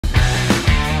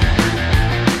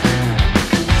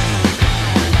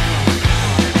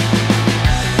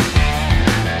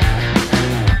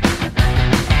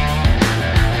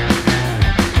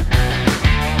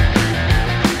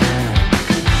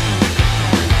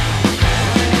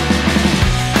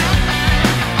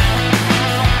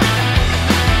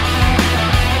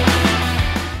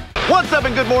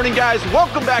good morning, guys.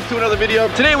 Welcome back to another video.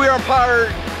 Today we are on part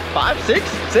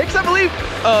 6, I believe,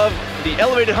 of the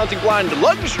elevated hunting blind,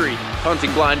 luxury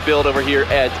hunting blind build over here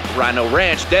at Rhino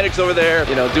Ranch. Dedic's over there,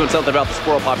 you know, doing something about the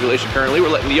squirrel population currently. We're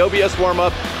letting the OBS warm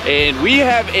up, and we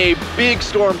have a big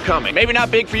storm coming. Maybe not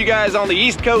big for you guys on the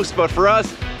East Coast, but for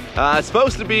us, it's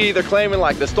supposed to be, they're claiming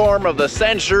like the storm of the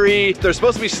century. There's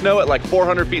supposed to be snow at like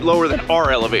 400 feet lower than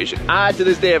our elevation. I, to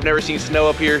this day, have never seen snow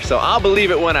up here, so I'll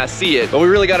believe it when I see it. But we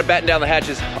really got to batten down the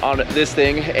hatches on this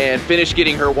thing and finish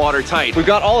getting her watertight. We've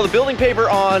got all of the building paper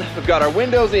on. We've got our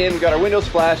windows in. We've got our windows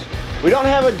flashed. We don't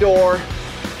have a door,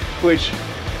 which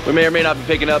we may or may not be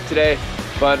picking up today.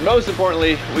 But most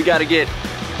importantly, we got to get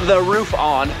the roof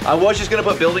on. I was just gonna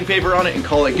put building paper on it and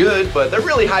call it good, but they're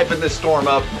really hyping this storm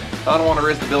up. I don't want to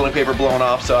risk the building paper blowing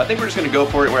off, so I think we're just gonna go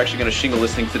for it. We're actually gonna shingle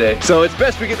this thing today. So it's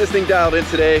best we get this thing dialed in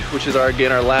today, which is our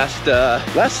last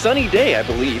sunny day, I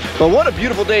believe. But what a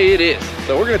beautiful day it is.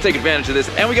 So we're gonna take advantage of this,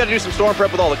 and we gotta do some storm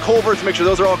prep with all the culverts, make sure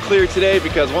those are all clear today,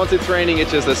 because once it's raining,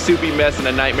 it's just a soupy mess and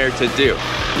a nightmare to do.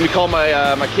 Let me call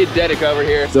my my kid Dedic over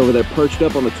here. He's over there perched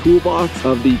up on the toolbox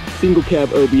of the single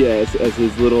cab OBS as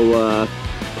his little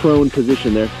prone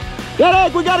position there.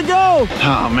 Dedic, we gotta go!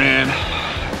 Oh man,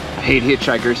 I hate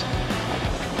hitchhikers.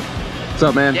 What's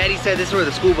up, man? Daddy said this is where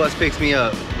the school bus picks me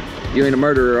up. You ain't a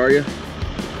murderer, are you?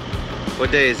 What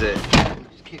day is it?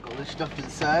 Just kick all this stuff to the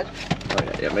side.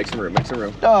 Oh yeah, make some room, make some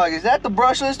room. Dog, is that the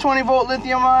brushless 20-volt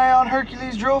lithium-ion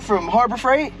Hercules drill from Harbor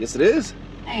Freight? Yes, it is.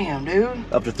 Damn, dude.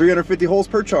 Up to 350 holes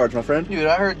per charge, my friend. Dude,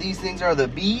 I heard these things are the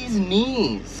bee's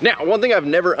knees. Now, one thing I've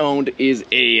never owned is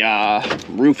a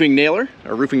roofing nailer,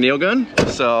 a roofing nail gun.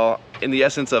 So, in the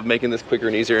essence of making this quicker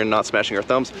and easier and not smashing our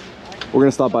thumbs, we're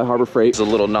gonna stop by Harbor Freight. It's a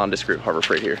little nondescript Harbor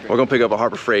Freight here. We're gonna pick up a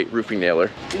Harbor Freight roofing nailer.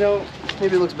 You know,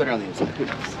 maybe it looks better on the inside. Who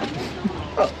knows?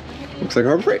 Oh. Looks like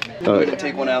Harbor Freight. I'm gonna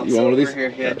take one out. You want one of these?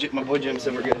 Here. Yeah, my boy Jim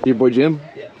said we're good. Your boy Jim?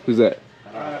 Yeah. Who's that?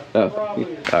 Oh.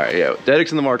 All right, yeah.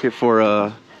 Dedic's in the market for,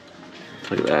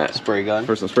 look at that. Spray gun.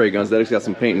 For some spray guns. Dedic's got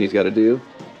some painting he's got to do.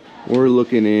 We're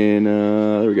looking in,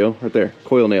 there we go, right there.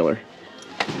 Coil nailer.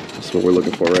 That's what we're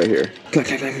looking for right here. Clack,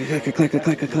 clack, clack, clack, clack, clack,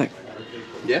 clack, clack, clack.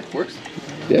 Yeah, works.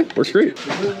 Yeah, works great.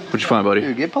 What'd you find, buddy?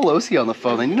 Dude, get Pelosi on the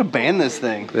phone. They need to ban this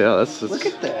thing. Yeah, that's Look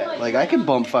at that. Like, I could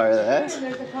bump fire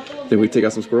that. Did we take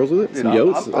out some squirrels with it? Some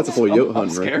yotes? That's a full yote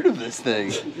hunt, right? I'm scared of this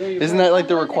thing. Isn't that like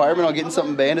the requirement on getting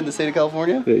something banned in the state of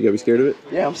California? Yeah, you gotta be scared of it?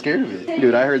 Yeah, I'm scared of it.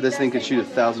 Dude, I heard this thing could shoot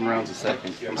 1,000 rounds a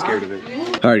second. I'm scared of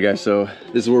it. All right, guys, so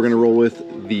this is what we're gonna roll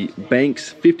with. The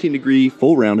Banks 15-degree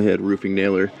full round head roofing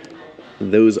nailer.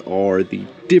 Those are the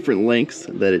different lengths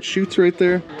that it shoots right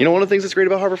there. You know, one of the things that's great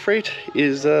about Harbor Freight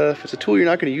is if it's a tool you're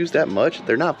not going to use that much,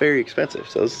 they're not very expensive.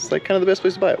 So it's like kind of the best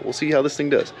place to buy it. We'll see how this thing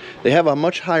does. They have a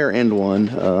much higher end one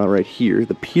right here,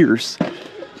 the Pierce.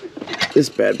 This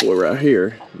bad boy right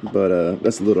here, but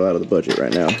that's a little out of the budget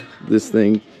right now. This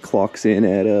thing clocks in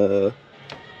at,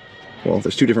 well,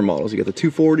 there's two different models. You got the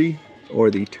 240 or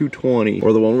the 220,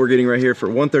 or the one we're getting right here for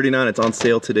 $139. It's on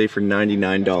sale today for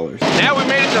 $99. Now we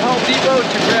made it to Home Depot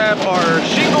to grab our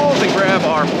shingles and grab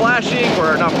our flashing,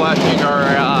 or not flashing,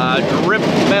 our drip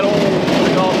metal, what's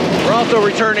it called? We're also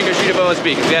returning a sheet of OSB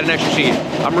because we had an extra sheet.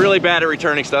 I'm really bad at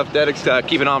returning stuff. Dedic's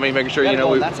keeping on me, making sure, you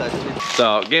know.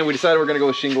 So again, we decided we're gonna go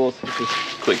with shingles. It's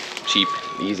just quick, cheap,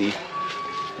 easy.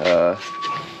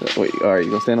 Wait, all right, you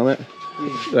gonna stand on that?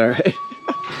 All right.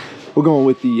 We're going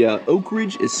with the Oak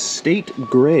Ridge Estate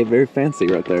Gray. Very fancy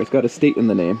right there. It's got estate in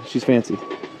the name. She's fancy.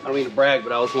 I don't mean to brag,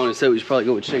 but I was wanting to say we should probably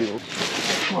go with shingles.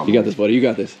 You got this, buddy. You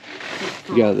got this.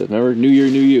 You got this. Remember? New year,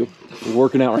 new you. We're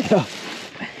working out right now.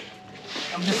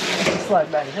 I'm just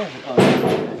sliding back and forth.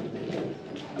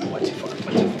 Too far.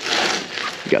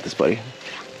 You got this, buddy.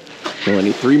 We only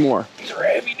need 3 more. These are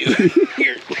heavy, dude.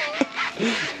 Here.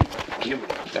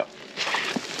 No.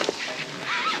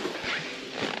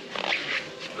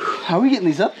 How are we getting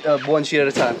these up? One sheet at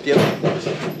a time. Yep.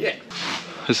 Yeah.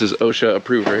 This is OSHA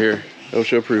approved right here.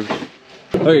 OSHA approved.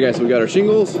 Okay, guys, so we got our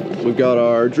shingles, we've got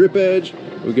our drip edge,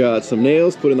 we've got some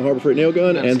nails, put in the Harbor Freight nail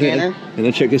gun, and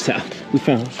then check this out. We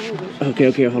found.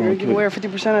 Okay, hold on. Give away our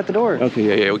 50% at the door.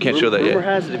 Okay, yeah, we can't show that yet. Rumor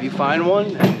has it, if you find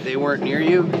one and they weren't near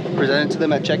you, present it to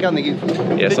them at checkout and they give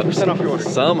 50% off your order.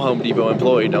 Some Home Depot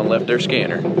employee done left their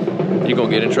scanner. You're gonna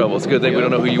get in trouble. It's a good thing we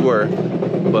don't know who you were,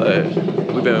 but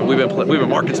we've been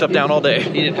marking stuff down all day.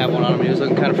 He didn't have one on him. He was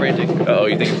looking kind of frantic. Oh,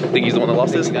 you think he's the one that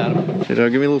lost this? Got him. Hey,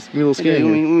 dog, give me a little scan. Okay,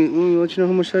 let me let you know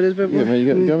how much that is, baby. Yeah, man, you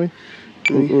got me.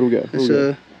 What do we got? It's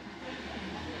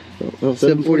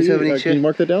 747 each. Can you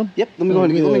mark that down? Yep. Let me go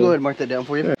ahead and mark that down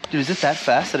for you. Dude, is it that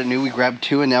fast that it knew we grabbed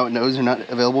 2 and now it knows they're not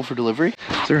available for delivery?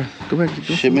 Sir, go back.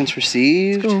 Shipments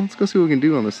received. Let's go see what we can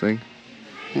do on this thing.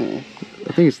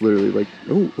 I think it's literally like,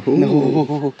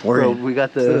 No. Bro, we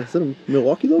got the... Is that a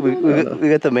Milwaukee logo? We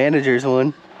got the manager's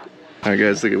one. All right,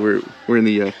 guys, look, we're in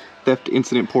the theft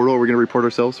incident portal. We're gonna report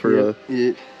ourselves for.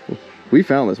 We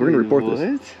found this. We're gonna report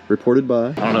this. Reported by.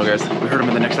 I don't know, guys. We heard them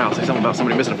in the next house say something about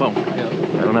somebody missing a phone. Yeah.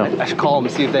 I don't know. I should call them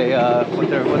and see if they what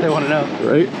they want to know.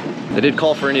 Right. They did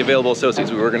call for any available associates.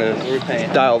 We were gonna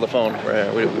dial the phone.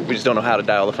 We just don't know how to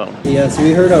dial the phone. Yeah. So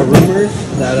we heard rumors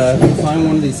that if you find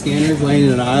one of these scanners laying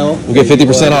in an aisle, we'll get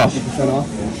 50% off. 50% off.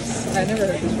 I never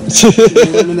heard of this.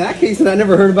 In that case, I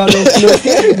never heard about no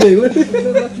scanner thing.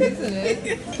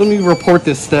 Let me report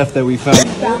this stuff that we found.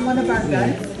 Found one of our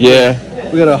guns? Yeah.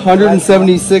 We got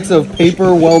 176 of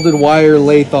paper welded wire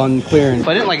lathe on clearance. If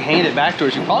I didn't like hand it back to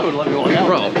her, she probably would let me walk out.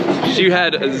 Bro, she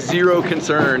had zero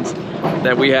concerns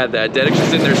that we had that. Dedek's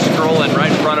just in there scrolling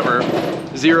right in front of her.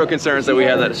 Zero concerns that we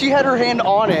had that. She had her hand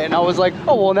on it, and I was like,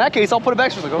 oh, well, in that case, I'll put it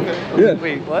back. She was like, okay. Yeah.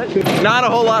 Wait, what? Not a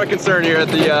whole lot of concern here at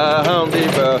the Home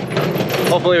Depot.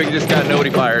 Hopefully we just got nobody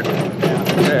fired.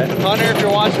 Yeah. Hunter, if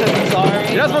you're watching this, I'm sorry.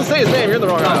 You're not supposed to say his name, you're in the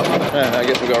wrong aisle. Yeah, I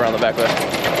guess we'll go around the back way.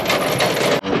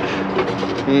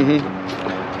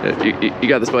 You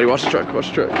got this, buddy. Watch the truck, watch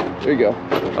the truck. There you go.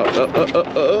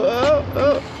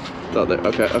 It's out there,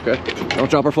 okay. Don't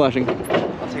drop our flashing.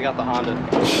 I'll take out the Honda.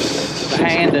 The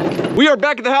hand. We are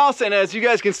back at the house, and as you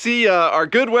guys can see, our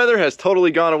good weather has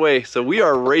totally gone away. So we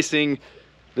are racing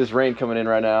this rain coming in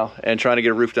right now and trying to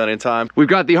get a roof done in time. We've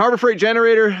got the Harbor Freight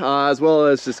generator as well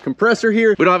as this compressor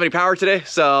here. We don't have any power today,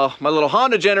 so my little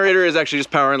Honda generator is actually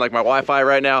just powering like my Wi-Fi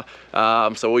right now.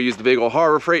 So we'll use the big old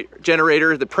Harbor Freight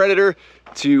generator, the Predator,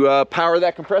 to power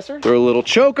that compressor. Throw a little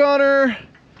choke on her.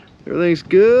 Everything's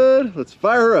good. Let's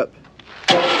fire her up.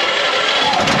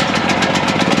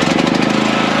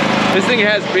 This thing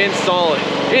has been solid.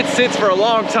 It sits for a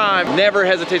long time, never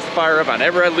hesitates to fire up. I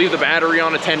never had to leave the battery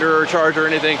on a tender or a charger or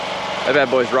anything. That bad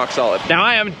boy's rock solid. Now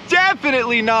I am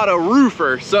definitely not a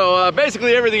roofer, so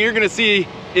basically everything you're gonna see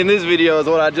in this video is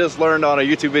what I just learned on a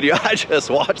YouTube video I just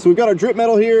watched. So we've got our drip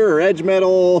metal here, or edge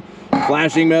metal,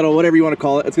 flashing metal, whatever you wanna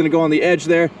call it. It's gonna go on the edge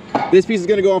there. This piece is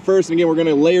gonna go on first, and again, we're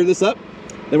gonna layer this up.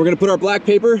 Then we're gonna put our black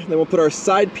paper, then we'll put our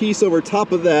side piece over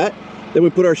top of that. Then we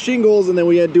put our shingles, and then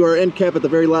we do our end cap at the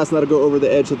very last, and that'll go over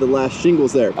the edge of the last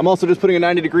shingles there. I'm also just putting a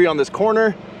 90-degree on this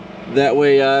corner. That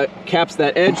way caps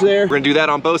that edge there. We're gonna do that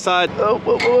on both sides. Oh,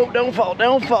 whoa, whoa, don't fall,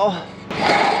 don't fall.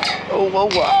 Oh, whoa,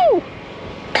 whoa.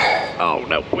 Oh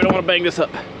no, we don't wanna bang this up.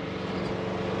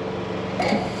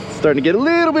 It's starting to get a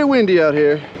little bit windy out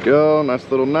here. Go, nice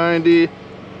little 90.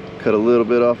 Cut a little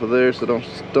bit off of there so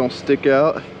don't stick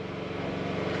out.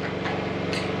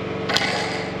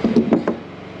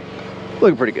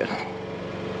 Looking pretty good.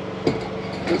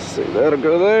 Let's see, that'll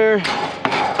go there.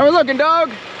 How we looking, dog?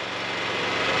 What?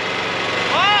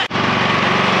 I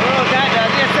don't know if that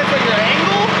does. It sets like your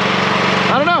angle?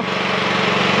 I don't know.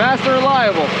 Fast and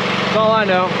reliable. That's all I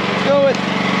know. Let's go with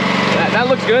that. That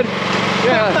looks good.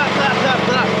 Yeah.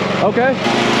 Okay.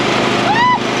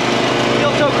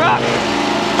 Steel toe Crocs.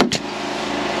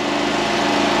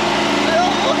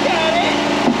 Look at it.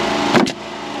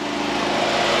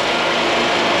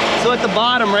 So at the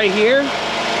bottom right here,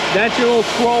 that's your little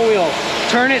scroll wheel.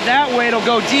 Turn it that way, it'll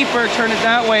go deeper. Turn it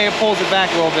that way, it pulls it back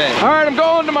a little bit. All right, I'm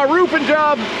going to my roofing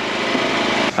job.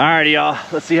 All righty, y'all.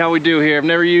 Let's see how we do here. I've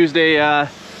never used a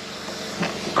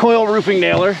coil roofing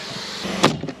nailer.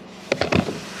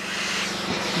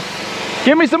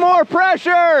 Give me some more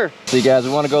pressure. See, guys, we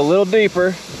want to go a little deeper.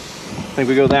 I think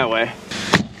we go that way.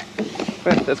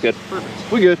 That's good.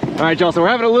 Perfect. We good. All right, y'all. So we're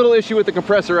having a little issue with the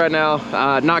compressor right now.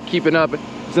 Not keeping up.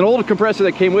 It's an old compressor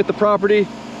that came with the property.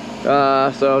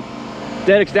 So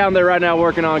Dedek's down there right now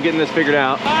working on getting this figured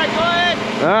out. All right, go ahead.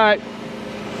 All right.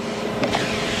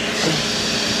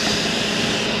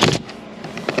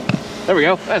 There we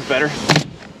go. That's better.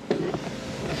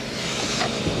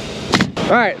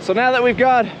 All right. So now that we've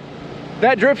got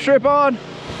that drip strip on,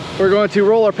 we're going to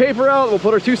roll our paper out. We'll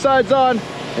put our two sides on,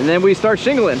 and then we start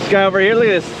shingling. This guy over here, look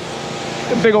at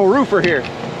this big old roofer here.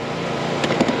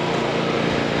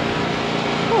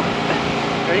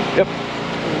 Ready? Yep.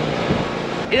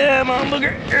 Yeah, Mom, look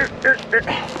at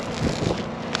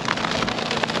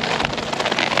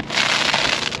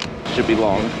Should be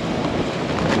long.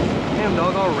 Damn,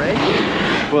 dog, already?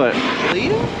 What?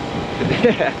 Bleeding?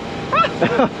 Yeah.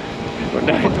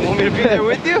 You want me to be there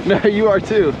with you? No, you are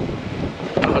too.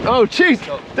 Oh, jeez.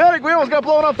 Dedek, we almost got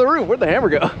blown off the roof. Where'd the hammer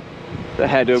go? That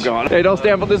had to have gone. Hey, don't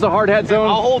stand, but this is a hard hat zone.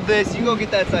 I'll hold this. You go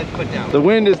get that side put down. The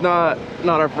wind is not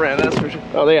our friend, that's for sure.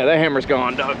 Oh yeah, that hammer's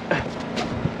gone, dog.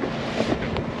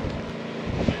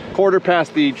 Quarter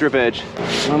past the drip edge.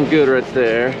 I'm good right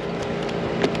there.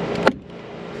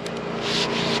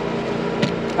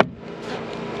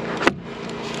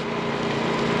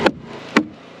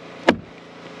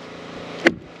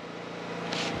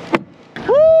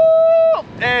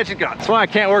 and she's gone. That's why I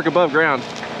can't work above ground.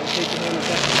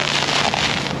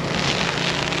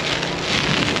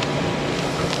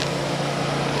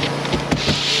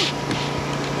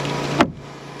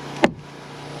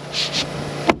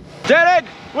 Derek,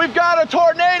 we've got a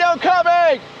tornado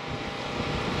coming!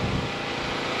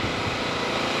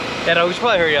 Yeah, no, we should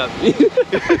probably hurry up.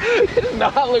 It's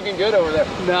not looking good over there.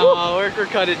 No, we're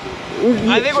cutting.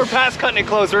 I think we're past cutting it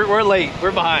close. We're late.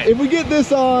 We're behind. If we get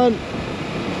this on,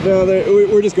 no,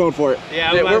 we're just going for it.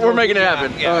 Yeah, we're making it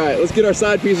happen. Yeah. All right, let's get our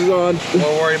side pieces on.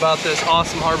 We're worried about this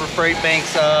awesome Harbor Freight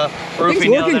Banks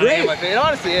roofing nail that I got in my face. It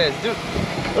honestly is, dude.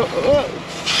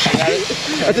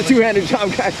 That's a two-handed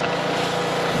job, guys.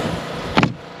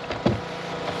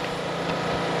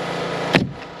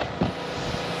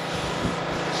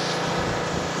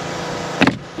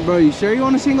 Bro, you sure you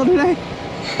want a single today?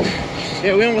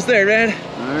 Yeah, we almost there, man.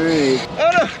 All right.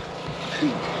 Oh no!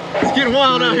 It's getting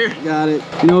wild out here. Got it.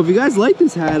 You know, if you guys like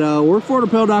this hat,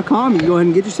 workforautoapparel.com, you can go ahead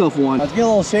and get yourself one. It's getting a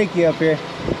little shaky up here.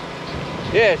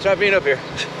 Yeah, try being up here.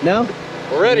 No?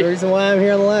 We're ready. The reason why I'm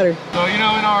here on the ladder. So, you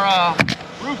know, in our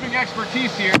roofing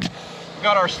expertise here, we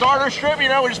got our starter strip, you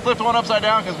know, we just flipped one upside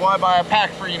down because why buy a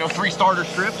pack for, you know, 3 starter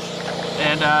strips?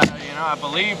 And, you know, I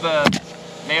believe the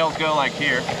nails go like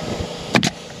here,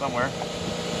 somewhere.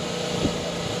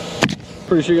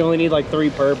 Pretty sure you only need like 3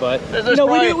 per, but There's no,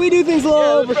 probably, we do things a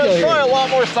little overkill there's here. probably a lot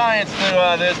more science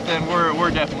to this than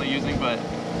we're definitely using, but,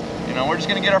 you know, we're just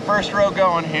gonna get our first row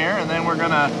going here, and then we're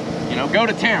gonna, you know, go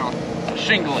to town,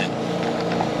 shingle it.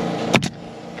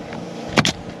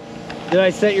 Did I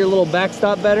set your little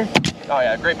backstop better? Oh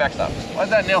yeah, great backstop. Why is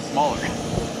that nail smaller?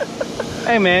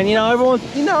 Hey man, you know, everyone,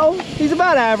 you know, he's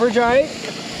about average, all right?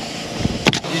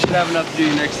 You should have enough to do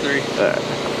your next 3.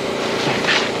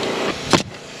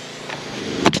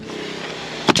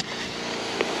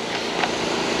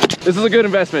 This is a good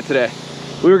investment today.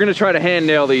 We were gonna try to hand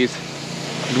nail these.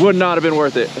 It would not have been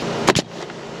worth it.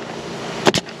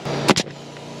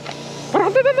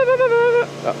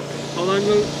 Oh. Hold on,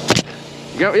 Luke.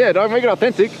 Yeah, dog, make it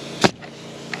authentic.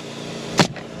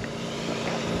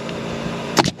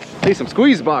 Play some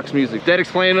squeeze box music. Dad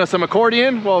explaining us some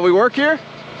accordion while we work here.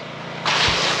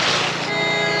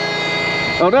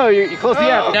 Oh no, you close the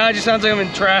app. Now it just sounds like I'm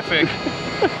in traffic.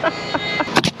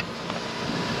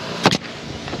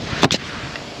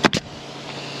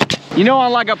 You know,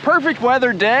 on like a perfect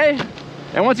weather day,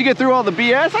 and once you get through all the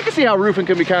BS, I can see how roofing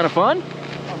can be kind of fun.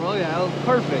 Oh, bro, yeah, that was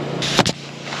perfect.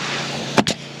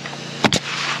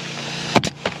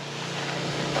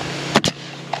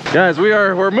 Guys,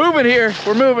 we're moving here.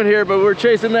 We're moving here, but we're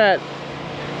chasing that.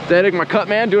 Dedic, my cut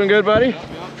man, doing good, buddy?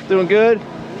 Yep. Doing good.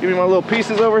 Give me my little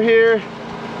pieces over here.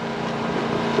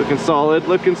 Looking solid,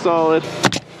 looking solid.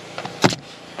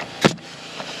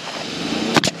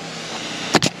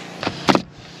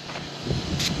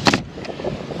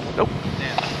 Nope.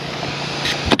 Damn.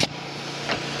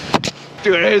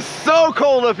 Dude, it is so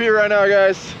cold up here right now,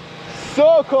 guys.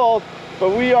 So cold.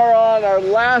 But we are on our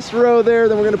last row there.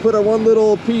 Then we're gonna put our one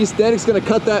little piece. Dedic's gonna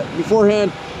cut that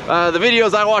beforehand. The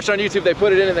videos I watched on YouTube, they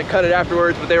put it in and then cut it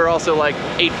afterwards, but they were also like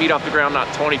 8 feet off the ground,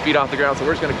 not 20 feet off the ground. So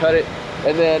we're just gonna cut it.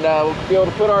 And then we'll be able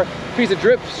to put our piece of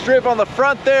drip strip on the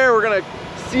front there. We're gonna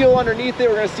seal underneath it.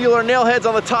 We're gonna seal our nail heads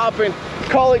on the top and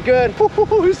call it good.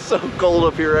 It's so cold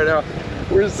up here right now.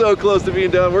 We're so close to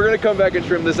being done. We're gonna come back and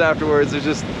trim this afterwards. It's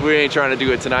just, we ain't trying to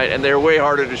do it tonight. And they're way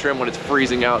harder to trim when it's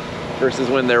freezing out versus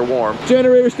when they're warm.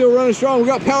 Generator's still running strong. We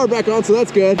got power back on, so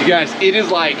that's good. You guys, it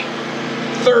is like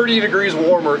 30 degrees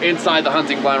warmer inside the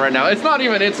hunting blind right now. It's not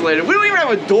even insulated. We don't even have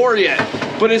a door yet,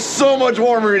 but it's so much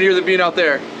warmer in here than being out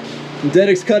there.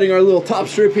 Dedic's cutting our little top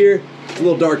strip here. It's a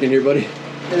little dark in here, buddy.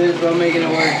 It is, but I'm making it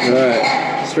work. All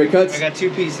right, straight cuts. I got 2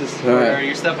 pieces. All right.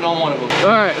 You're stepping on one of them. All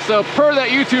right, so per that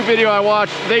YouTube video I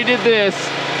watched, they did this.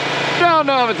 Don't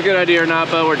know if it's a good idea or not,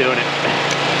 but we're doing it.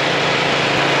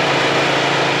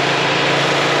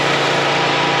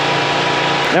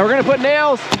 Now we're gonna put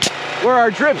nails where our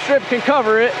drip strip can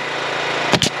cover it.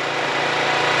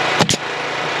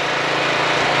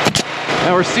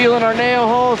 Now we're sealing our nail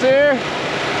holes here.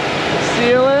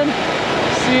 Sealing.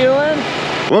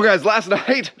 Well guys, last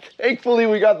night, thankfully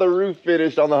we got the roof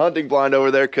finished on the hunting blind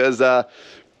over there because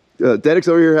Dedic's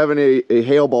over here having a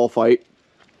hail ball fight.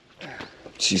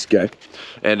 Jeez, guy.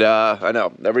 And I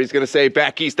know, everybody's gonna say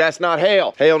back east, that's not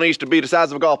hail. Hail needs to be the size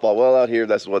of a golf ball. Well, out here,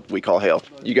 that's what we call hail.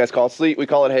 You guys call it sleet, we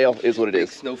call it hail, is what it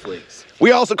is. Snowflakes.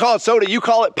 We also call it soda, you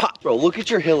call it pop. Bro, look at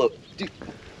your halo. Dude.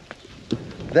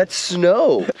 That's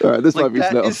snow. All right, this Like, might be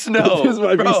that snow. is snow. This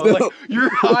might be Bro, snow. like, you're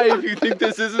high if you think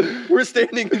this isn't. We're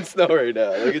standing in snow right now.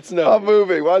 Like, it's snow. I'm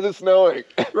moving. Why is it snowing?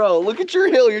 Bro, look at your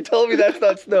hill. You're telling me that's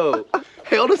not snow.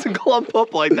 Hail doesn't clump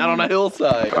up like that on a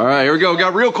hillside. All right, here we go.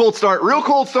 Got real cold start. Real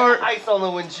cold start. Ice on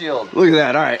the windshield. Look at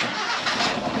that. All right.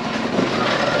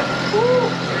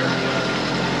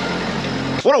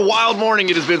 What a wild morning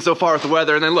it has been so far with the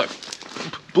weather. And then look,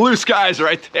 blue skies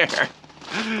right there.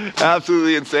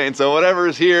 Absolutely insane. So whatever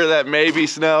is here that may be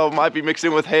snow, might be mixed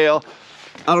in with hail.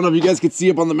 I don't know if you guys could see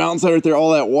up on the mountainside right there,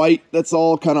 all that white, that's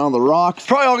all kind of on the rocks.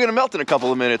 Probably all gonna melt in a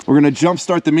couple of minutes. We're gonna jump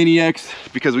start the Mini X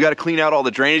because we gotta clean out all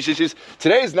the drainage issues.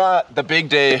 Today's not the big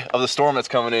day of the storm that's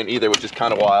coming in either, which is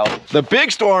kind of wild. The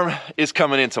big storm is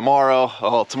coming in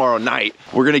tomorrow, tomorrow night.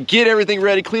 We're gonna get everything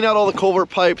ready, clean out all the culvert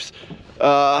pipes,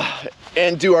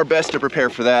 and do our best to prepare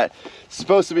for that. It's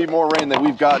supposed to be more rain than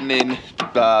we've gotten in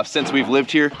since we've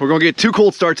lived here. We're gonna get 2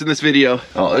 cold starts in this video.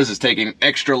 Oh, this is taking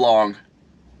extra long.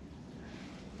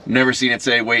 Never seen it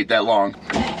say wait that long.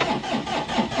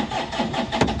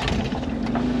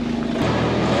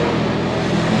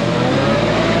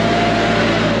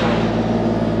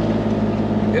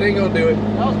 It ain't gonna do it.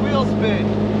 That was wheel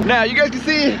spin. Now you guys can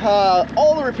see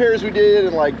all the repairs we did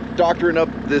and like doctoring up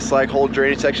this like whole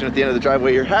drainage section at the end of the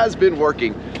driveway here has been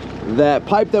working. That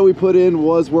pipe that we put in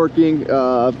was working.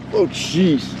 Oh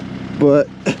jeez, but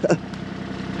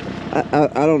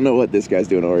I don't know what this guy's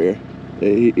doing over here.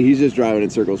 He's just driving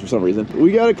in circles for some reason.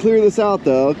 We gotta clear this out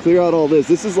though. Clear out all this.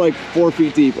 This is like 4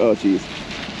 feet deep. Oh jeez.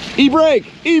 E-brake!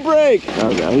 E-brake!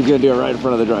 Oh god, he's gonna do it right in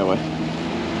front of the driveway.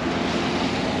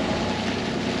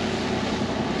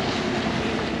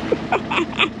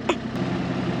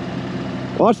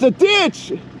 Watch the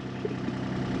ditch!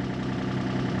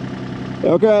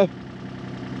 Okay.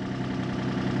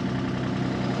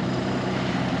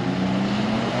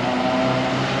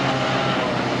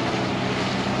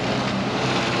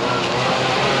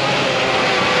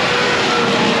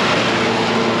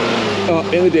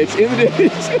 Oh, in the ditch, in the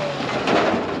ditch.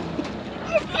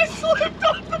 I slipped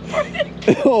off the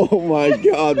brake. Oh my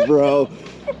god, bro.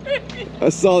 I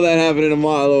saw that happening a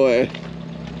mile away.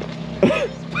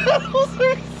 Pedals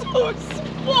are so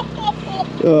small.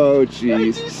 Oh I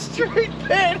jeez. just straight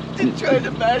panicked and tried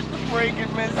to mash the brake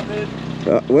and missed it.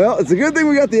 Well, it's a good thing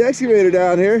we got the excavator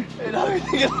down here. And I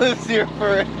think it lives here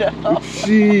for now.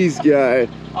 Jeez,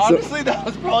 guy. Honestly, that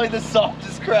was probably the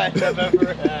softest crash I've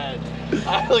ever had.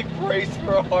 I like braced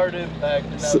for a hard impact.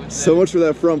 And that was So much for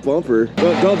that front bumper.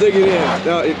 Don't dig it in.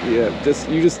 No,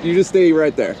 you just stay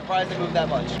right there. I'm surprised they moved that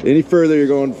much. Any further, you're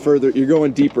going further. You're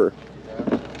going deeper.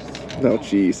 Oh,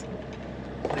 jeez.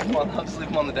 Come on, I'll just leave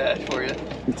them on the dash for you.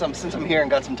 Since I'm here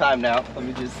and got some time now, let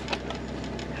me just.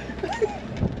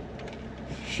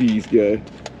 Jeez, guy.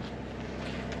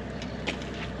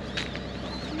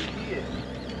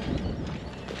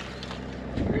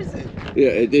 Where is it? Yeah,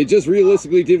 it just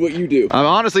realistically did what you do. I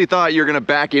honestly thought you were gonna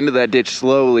back into that ditch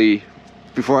slowly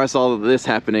before I saw this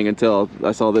happening until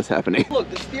I saw this happening. Look,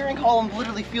 the steering column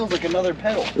literally feels like another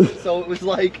pedal. So it was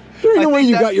like. There ain't no I way think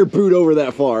you that's- got your boot over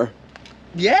that far.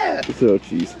 Yeah. So,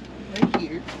 jeez. Right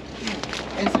here.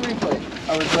 Instant replay.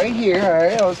 I was right here,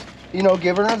 alright. I was, you know,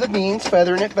 giving her the beans,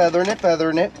 feathering it, feathering it,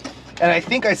 feathering it. And I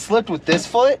think I slipped with this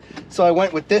foot, so I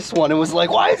went with this one and was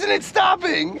like, why isn't it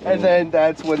stopping? And then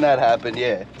that's when that happened,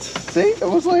 yeah. See? It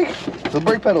was like, the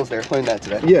brake pedal's there. Learned that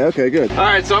today. Yeah, okay, good. All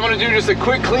right, so I'm gonna do just a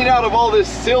quick clean out of all this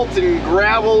silt and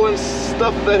gravel and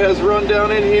stuff that has run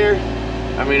down in here.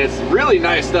 I mean, it's really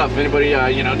nice stuff. Anybody,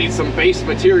 you know, needs some base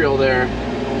material there.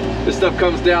 This stuff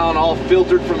comes down all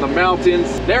filtered from the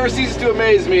mountains. Never ceases to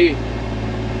amaze me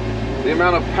the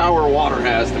amount of power water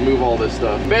has to move all this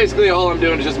stuff. Basically, all I'm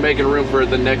doing is just making room for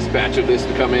the next batch of this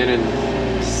to come in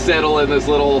and settle in this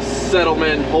little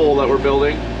settlement hole that we're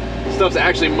building. Stuff's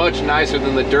actually much nicer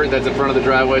than the dirt that's in front of the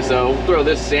driveway, so we'll throw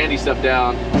this sandy stuff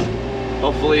down.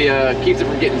 Hopefully keeps it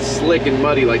from getting slick and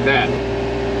muddy like that.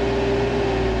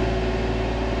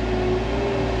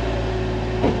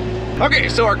 Okay,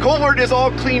 so our culvert is all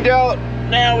cleaned out.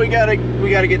 Now we gotta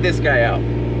get this guy out.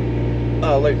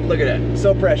 Oh, look at that.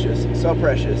 So precious, so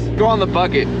precious. Go on the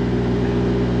bucket.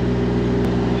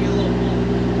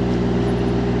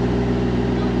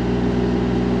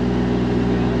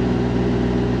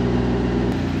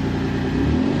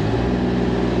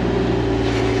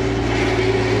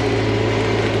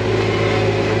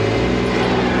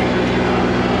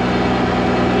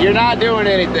 You're not doing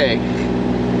anything.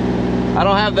 I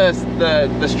don't have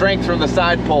the strength from the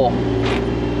side pull.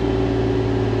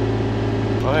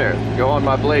 Oh, here, go on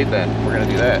my blade then. We're gonna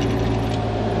do that.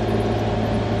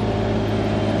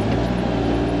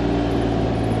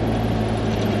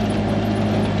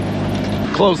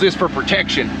 close this for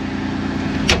protection.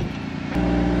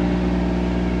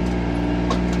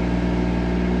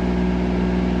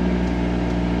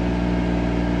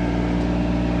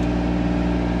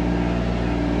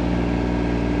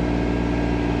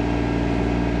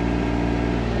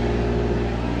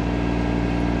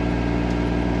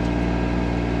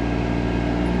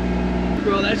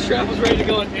 Bro, that strap was ready to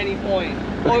go at any point.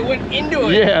 Oh, it went into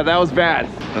it. Yeah, that was bad.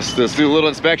 Let's do a little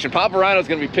inspection. Papa Rhino's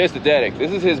gonna be pissed at Dedic.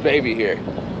 This is his baby here.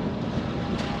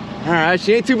 All right,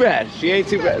 she ain't too bad. She ain't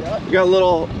too bad. You got a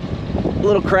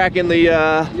little crack in the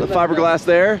fiberglass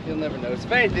there. You'll never notice.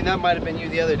 If anything, that might have been you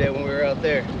the other day when we were out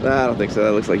there. I don't think so.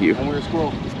 That looks like you. And we were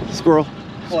squirrel Squirrel.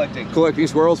 collecting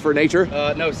Squirrels for nature.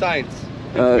 No, science.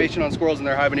 Information on squirrels and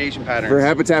their hibernation patterns. For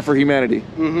Habitat for Humanity.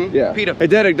 Mm-hmm. Yeah. PETA. Hey,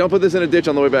 Dedic, don't put this in a ditch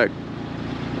on the way back.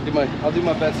 I'll do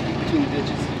my best to keep between the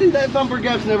ditches. Dude, that bumper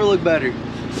gap's never looked better.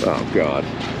 Oh, God.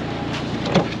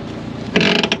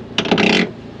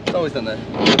 It's always done that.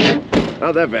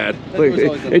 Not that bad. That Look, door's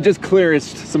always done it just clearance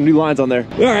some new lines on there.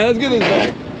 All right, let's get this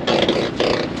back.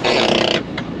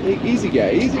 Hey, easy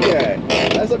guy, easy guy.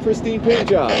 That's a pristine paint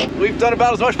job. We've done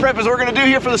about as much prep as we're gonna do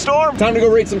here for the storm. Time to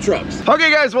go rate some trucks.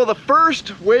 Okay, guys, well, the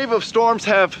first wave of storms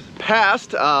have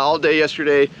passed all day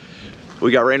yesterday.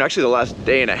 We got rain actually the last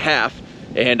day and a half,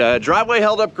 and driveway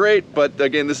held up great, but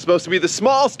again, this is supposed to be the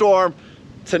small storm.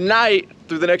 Tonight,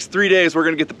 through the next 3 days, we're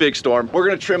gonna get the big storm. We're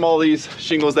gonna trim all these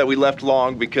shingles that we left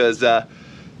long because,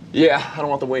 yeah, I don't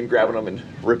want the wind grabbing them and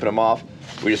ripping them off.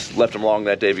 We just left them long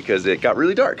that day because it got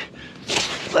really dark.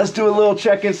 Let's do a little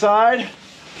check inside.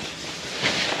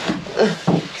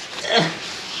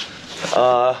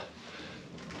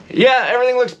 Yeah,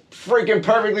 everything looks freaking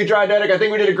perfectly dry, Dedic. I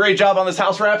think we did a great job on this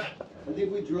house wrap. I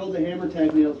think we drilled the hammer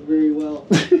tag nails very well.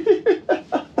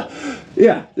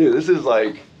 Yeah, dude, this is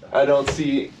like, I don't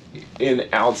see an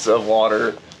ounce of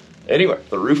water anywhere.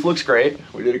 The roof looks great.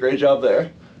 We did a great job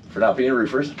there for not being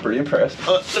roofers. Pretty impressed.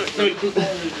 Let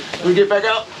me get back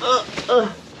out.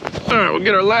 All right, we'll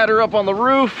get our ladder up on the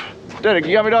roof. Dedic,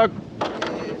 you got me, dog?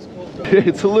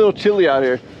 It's a little chilly out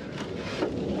here.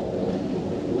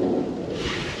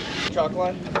 Chalk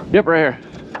line? Yep, right here.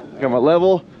 Got my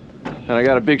level, and I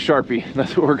got a big Sharpie.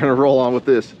 That's what we're gonna roll on with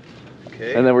this.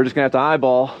 Okay. And then we're just gonna have to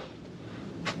eyeball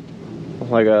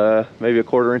like maybe a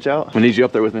 1/4 inch out. I need you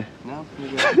up there with me. No,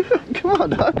 Come on,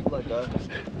 dog.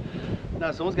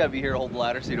 No, someone's got to be here to hold the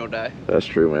ladder so you don't die. That's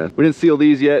true, man. We didn't seal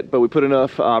these yet, but we put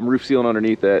enough roof sealant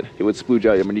underneath that it would splooge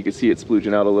out. I mean, you can see it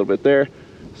splooging out a little bit there.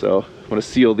 So I'm gonna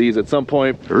seal these at some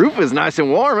point. The roof is nice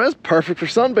and warm. That's perfect for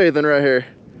sunbathing right here.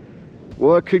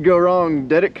 What could go wrong,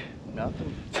 Dedic?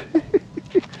 Nothing.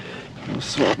 We'll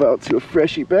swap out to a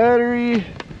freshy battery.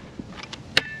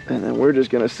 And then we're just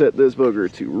gonna set this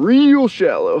booger to real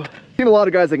shallow. I've seen a lot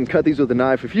of guys that can cut these with a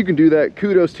knife. If you can do that,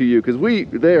 kudos to you, because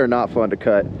they are not fun to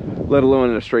cut, let alone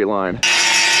in a straight line.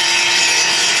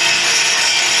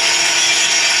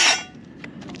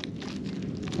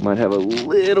 Might have a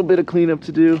little bit of cleanup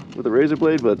to do with a razor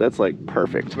blade, but that's like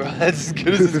perfect. Bro, that's as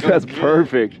good as it's going. That's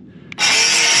perfect.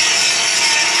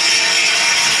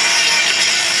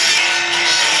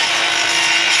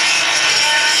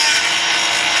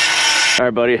 All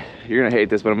right, buddy, you're gonna hate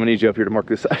this, but I'm gonna need you up here to mark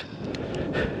this side.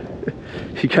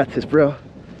 You got this, bro.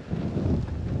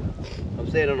 I'm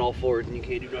standing on all fours and you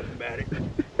can't do nothing about it.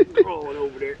 Crawling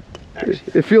over there.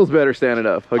 It feels better standing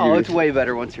up. Oh, it's way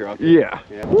better once you're up. Yeah.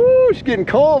 Woo, it's getting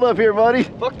cold up here, buddy.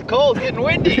 Fuck the cold, it's getting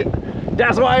windy.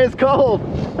 That's why it's cold.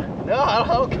 No, I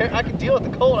don't care. I can deal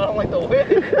with the cold. I don't like the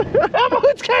wind. I'm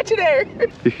always catching air.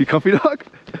 You comfy, dog?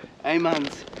 Hey,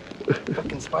 mans.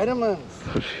 Fucking Spider-Mans.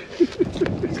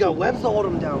 He's got webs to hold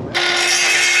him down, man.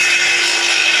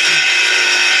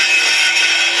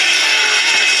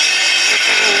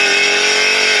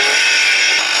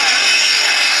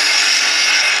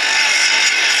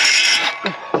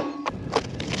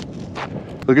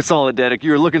 Looking solid, Dedic.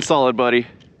 You're looking solid, buddy.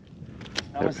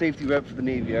 I'm a safety rep for the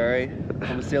Navy, all right?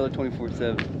 I'm a sailor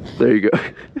 24/7. There you go.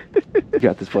 You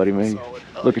got this, buddy, man.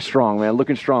 Looking strong, man.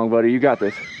 Looking strong, buddy. You got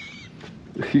this.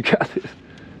 You got this.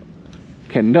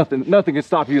 Nothing can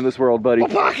stop you in this world, buddy. My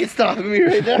pocket's stopping me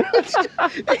right now.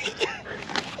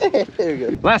 There we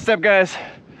go. Last step, guys.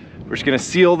 We're just gonna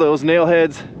seal those nail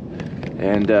heads,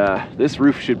 and this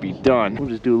roof should be done. We'll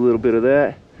just do a little bit of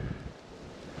that.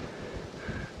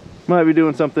 Might be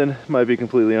doing something, might be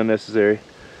completely unnecessary.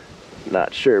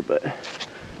 Not sure, but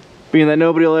being that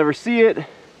nobody will ever see it,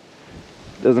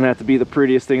 doesn't have to be the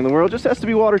prettiest thing in the world, just has to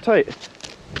be watertight.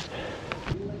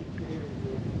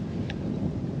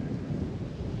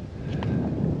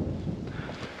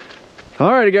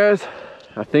 Alrighty, guys,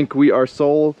 I think we are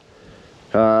sold.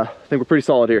 I think we're pretty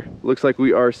solid here. Looks like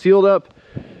we are sealed up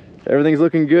Everything's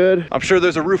looking good. I'm sure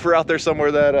there's a roofer out there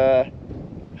somewhere that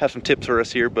have some tips for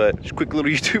us here, but just a quick little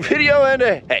YouTube video and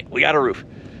hey, we got a roof.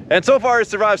 And so far it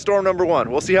survived storm number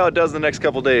 1. We'll see how it does in the next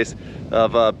couple days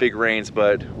of big rains,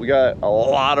 but we got a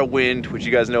lot of wind, which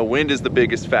you guys know wind is the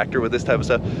biggest factor with this type of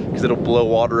stuff because it'll blow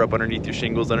water up underneath your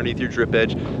shingles, underneath your drip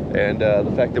edge. And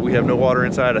the fact that we have no water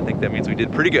inside, I think that means we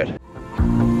did pretty good.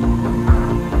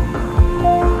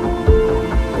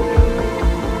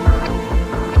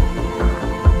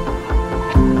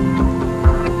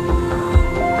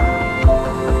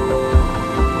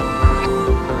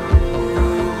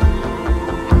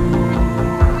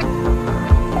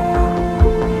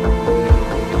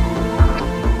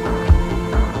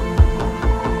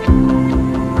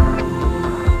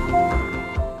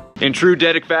 In true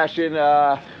Dedic fashion,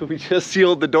 we just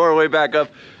sealed the doorway back up,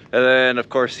 and then of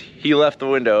course he left the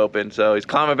window open, so he's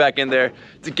climbing back in there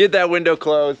to get that window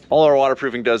closed. All our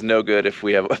waterproofing does no good if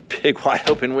we have a big wide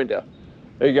open window.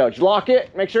 There you go, just lock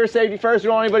it, make sure it's safety first, we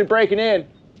don't want anybody breaking in.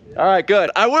 All right, good.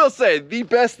 I will say the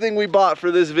best thing we bought for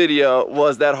this video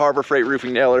was that Harbor Freight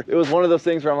roofing nailer. It was one of those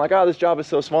things where I'm like, oh, this job is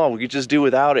so small, we could just do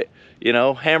without it. You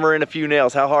know, hammer in a few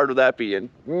nails, how hard would that be? And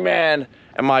man,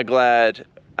 am I glad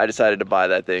I decided to buy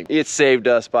that thing. It saved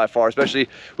us by far, especially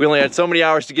we only had so many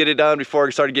hours to get it done before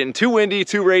it started getting too windy,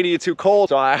 too rainy, too cold.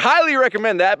 So I highly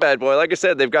recommend that bad boy. Like I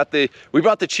said, we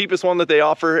bought the cheapest one that they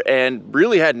offer and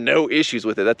really had no issues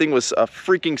with it. That thing was a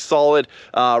freaking solid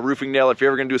roofing nail. If you're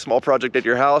ever gonna do a small project at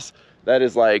your house, that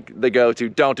is like the go-to.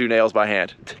 Don't do nails by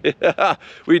hand.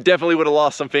 We definitely would have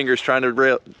lost some fingers trying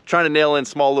to nail in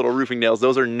small little roofing nails.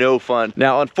 Those are no fun.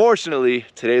 Now, unfortunately,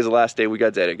 today's the last day we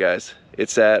got Dedic, guys.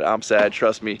 It's sad, I'm sad,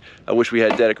 trust me. I wish we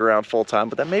had Dedic around full time,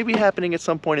 but that may be happening at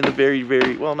some point in the very,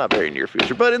 well, not very near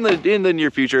future, but in the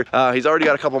near future. He's already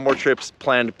got a couple more trips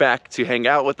planned back to hang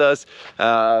out with us,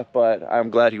 but I'm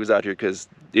glad he was out here because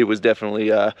it was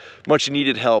definitely much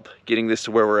needed help getting this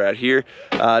to where we're at here.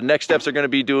 Next steps are gonna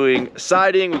be doing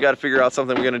siding. We gotta figure out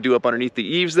something we're gonna do up underneath the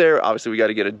eaves there. Obviously we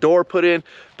gotta get a door put in,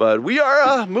 but we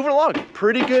are moving along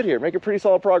pretty good here, making pretty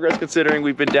solid progress considering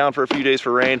we've been down for a few days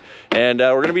for rain, and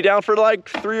we're gonna be down for like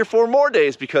 3 or 4 more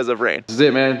days because of rain. This is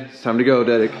it, man. It's time to go,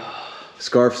 Dedic.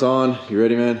 Scarf's on. You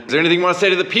ready, man? Is there anything you want to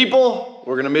say to the people?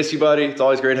 We're gonna miss you, buddy. It's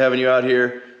always great having you out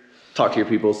here. Talk to your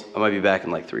peoples. I might be back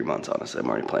in like 3 months, honestly. I'm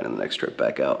already planning the next trip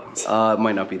back out. It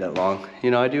might not be that long.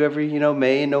 You know, I do every,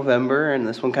 May and November, and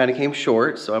this one kind of came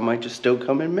short, so I might just still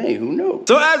come in May, who knows?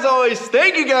 So as always,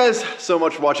 thank you guys so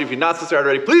much for watching. If you're not subscribed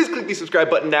already, please click the subscribe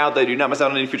button now that you do not miss out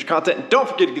on any future content. And don't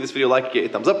forget to give this video a like, get a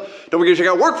thumbs up. Don't forget to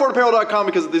check out workforapparel.com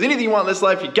because if there's anything you want in this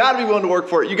life, you gotta be willing to work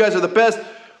for it. You guys are the best.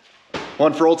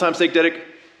 One for old time's sake, Dedic.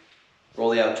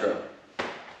 Roll the outro.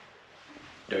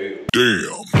 Damn.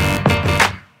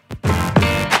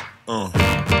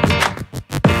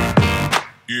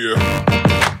 Yeah.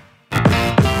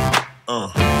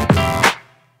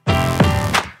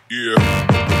 Yeah.